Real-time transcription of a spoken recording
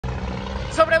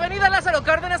Sobre avenida Lázaro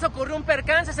Cárdenas ocurrió un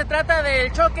percance. Se trata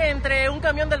del choque entre un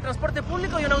camión del transporte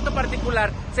público y un auto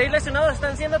particular. 6 lesionados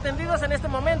están siendo atendidos en este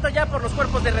momento ya por los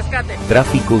cuerpos de rescate.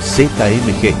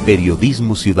 TráficoZMG,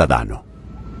 periodismo ciudadano.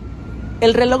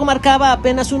 El reloj marcaba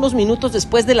apenas unos minutos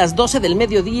después de las 12 del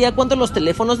mediodía cuando los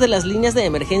teléfonos de las líneas de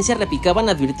emergencia repicaban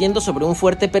advirtiendo sobre un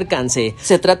fuerte percance.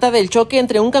 Se trata del choque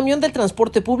entre un camión del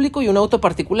transporte público y un auto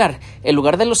particular. El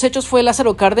lugar de los hechos fue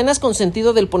Lázaro Cárdenas con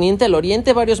sentido del poniente al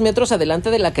oriente, varios metros adelante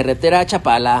de la carretera a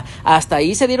Chapala. Hasta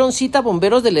ahí se dieron cita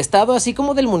bomberos del estado así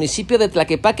como del municipio de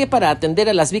Tlaquepaque para atender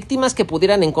a las víctimas que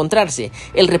pudieran encontrarse.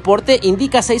 El reporte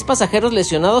indica 6 pasajeros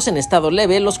lesionados en estado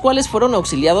leve, los cuales fueron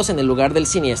auxiliados en el lugar del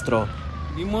siniestro.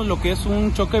 Vimos lo que es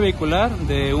un choque vehicular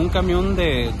de un camión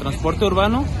de transporte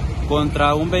urbano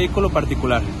contra un vehículo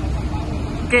particular.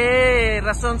 ¿Qué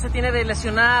razón se tiene de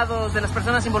lesionados, de las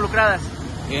personas involucradas?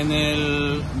 En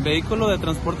el vehículo de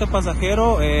transporte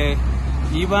pasajero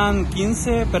iban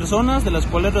 15 personas, de las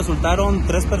cuales resultaron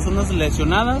 3 personas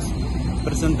lesionadas,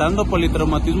 presentando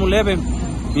politraumatismo leve,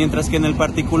 mientras que en el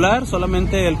particular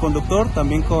solamente el conductor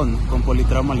también con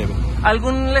politrauma leve.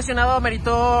 ¿Algún lesionado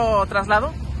meritó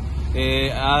traslado?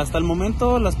 Hasta el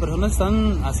momento las personas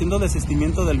están haciendo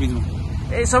desistimiento del mismo.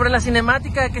 Sobre la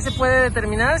cinemática, ¿qué se puede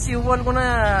determinar? ¿Si hubo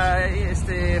alguna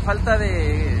falta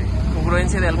de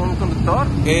congruencia de algún conductor?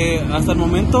 Hasta el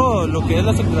momento lo que es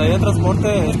la Secretaría de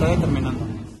Transporte está determinando.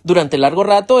 Durante largo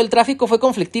rato, el tráfico fue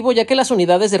conflictivo ya que las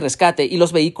unidades de rescate y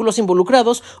los vehículos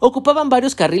involucrados ocupaban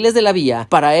varios carriles de la vía.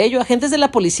 Para ello, agentes de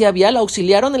la policía vial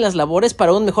auxiliaron en las labores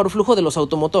para un mejor flujo de los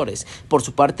automotores. Por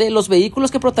su parte, los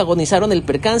vehículos que protagonizaron el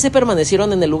percance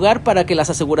permanecieron en el lugar para que las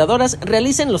aseguradoras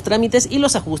realicen los trámites y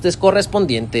los ajustes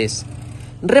correspondientes.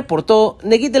 Reportó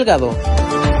Neguit Delgado.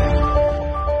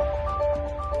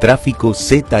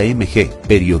 TráficoZMG,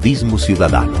 periodismo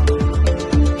ciudadano.